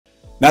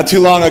Not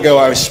too long ago,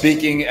 I was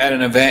speaking at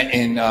an event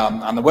in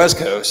on the West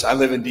Coast. I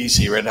live in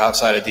DC, right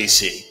outside of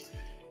DC.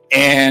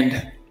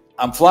 And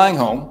I'm flying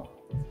home,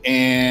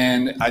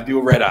 and I do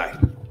a red eye.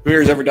 Who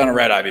here's ever done a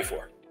red eye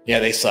before? Yeah,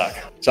 they suck.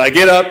 So I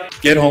get up,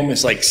 get home.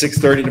 It's like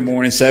 6:30 in the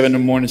morning, 7 in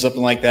the morning,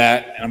 something like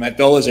that. And I'm at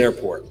Dulles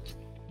Airport.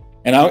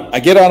 And I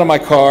get out of my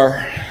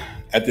car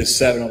at this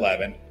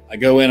 7-Eleven. I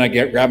go in,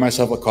 grab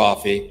myself a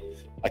coffee.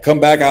 I come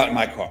back out in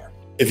my car.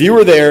 If you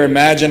were there,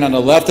 imagine on the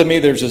left of me,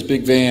 there's this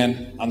big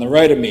van. On the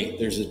right of me,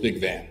 there's this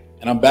big van.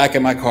 And I'm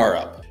backing my car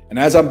up. And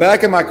as I'm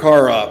backing my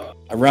car up,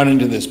 I run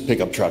into this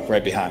pickup truck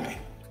right behind me.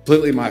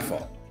 Completely my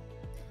fault.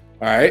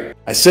 All right.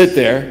 I sit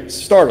there. It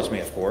startles me,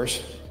 of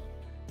course.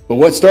 But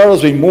what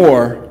startles me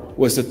more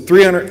was the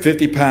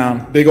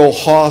 350-pound big old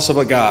hoss of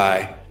a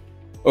guy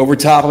over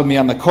top of me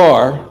on the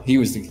car. He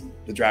was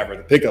the driver of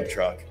the pickup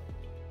truck.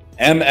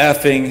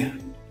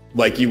 MFing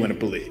like you wouldn't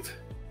believe.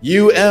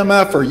 You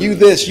MF or you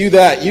this, you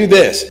that, you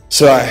this.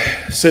 So I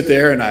sit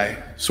there and I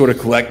sort of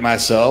collect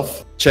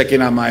myself, check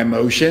in on my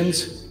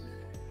emotions,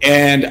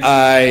 and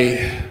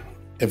I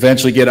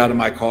eventually get out of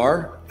my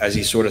car as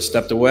he sort of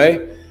stepped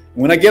away.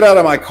 When I get out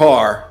of my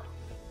car,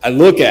 I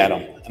look at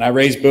him and I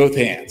raise both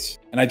hands.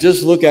 And I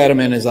just look at him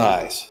in his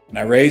eyes and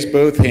I raise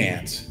both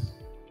hands.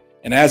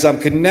 And as I'm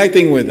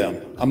connecting with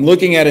him, I'm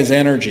looking at his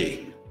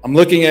energy. I'm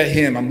looking at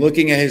him. I'm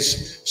looking at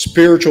his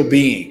spiritual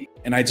being.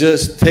 And I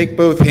just take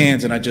both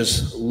hands and I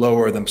just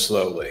lower them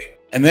slowly.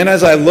 And then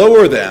as I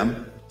lower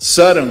them,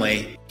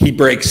 suddenly he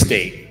breaks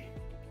state.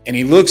 And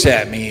he looks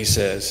at me, he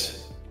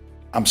says,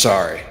 "I'm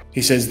sorry."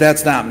 He says,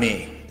 "That's not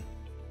me."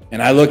 And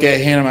I look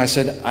at him and I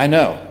said, "I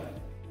know.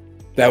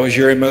 That was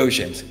your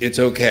emotions. It's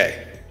okay.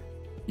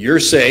 You're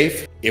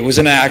safe. It was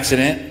an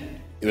accident.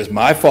 It was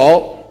my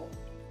fault.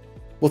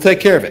 We'll take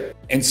care of it."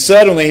 And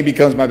suddenly he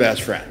becomes my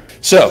best friend.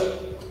 So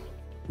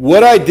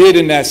what I did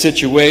in that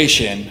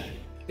situation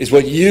is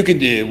what you can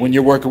do when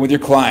you're working with your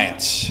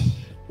clients,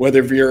 whether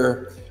if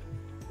you're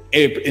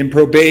in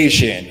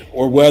probation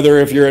or whether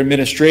if you're an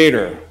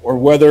administrator or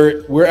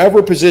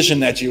wherever position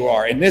that you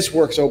are. And this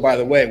works, oh, by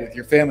the way, with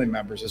your family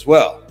members as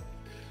well.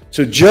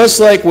 So just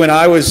like when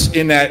I was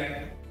in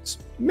that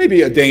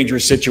maybe a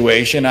dangerous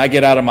situation, I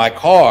get out of my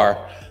car,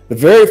 the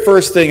very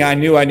first thing I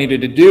knew I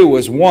needed to do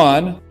was,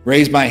 one,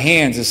 raise my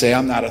hands and say,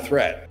 "I'm not a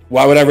threat."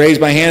 Why would I raise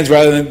my hands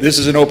rather than this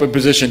is an open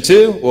position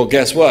too? Well,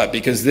 guess what?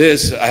 Because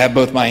I have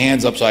both my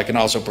hands up so I can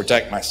also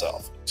protect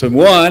myself. So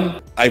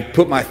one, I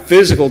put my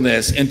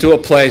physicalness into a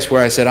place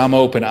where I said, "I'm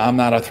open, I'm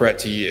not a threat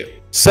to you."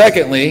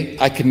 Secondly,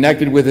 I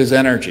connected with his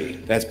energy.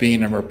 That's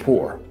being in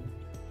rapport.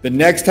 The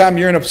next time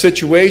you're in a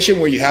situation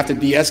where you have to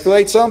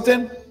de-escalate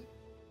something,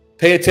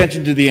 pay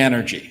attention to the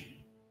energy.